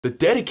The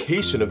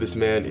dedication of this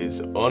man is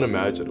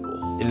unimaginable.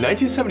 In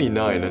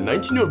 1979, a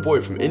 19-year-old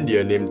boy from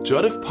India named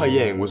Judif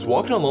Payeng was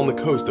walking along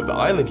the coast of the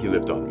island he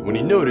lived on when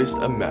he noticed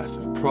a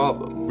massive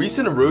problem.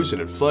 Recent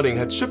erosion and flooding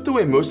had stripped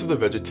away most of the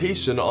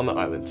vegetation on the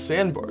island's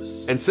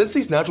sandbars. And since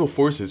these natural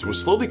forces were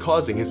slowly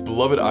causing his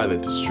beloved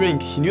island to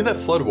shrink, he knew that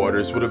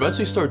floodwaters would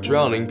eventually start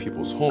drowning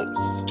people's homes.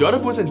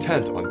 Judif was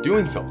intent on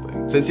doing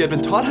something. Since he had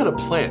been taught how to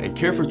plant and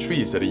care for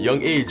trees at a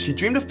young age, he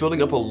dreamed of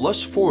building up a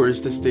lush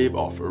forest to stave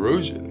off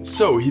erosion.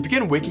 So he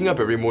began waking up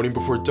every morning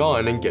before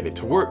dawn and getting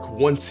to work,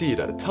 one seed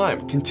at a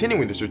time,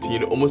 continuing this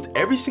routine almost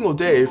every single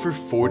day for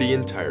 40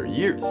 entire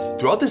years.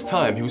 Throughout this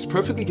time, he was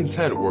perfectly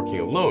content working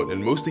alone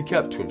and mostly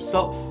kept to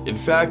himself. In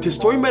fact, his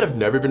story might have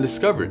never been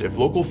discovered if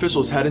local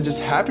officials hadn't just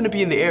happened to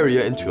be in the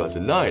area in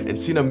 2009 and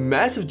seen a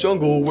massive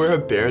jungle where a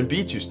barren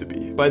beach used to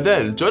be. By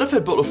then, Judif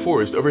had built a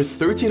forest over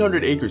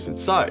 1,300 acres in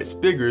size,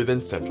 bigger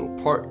than Central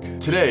Park.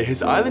 Today,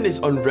 his island is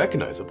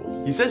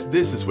unrecognizable. He says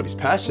this is what he's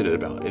passionate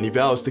about, and he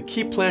vows to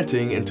keep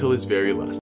planting until his very last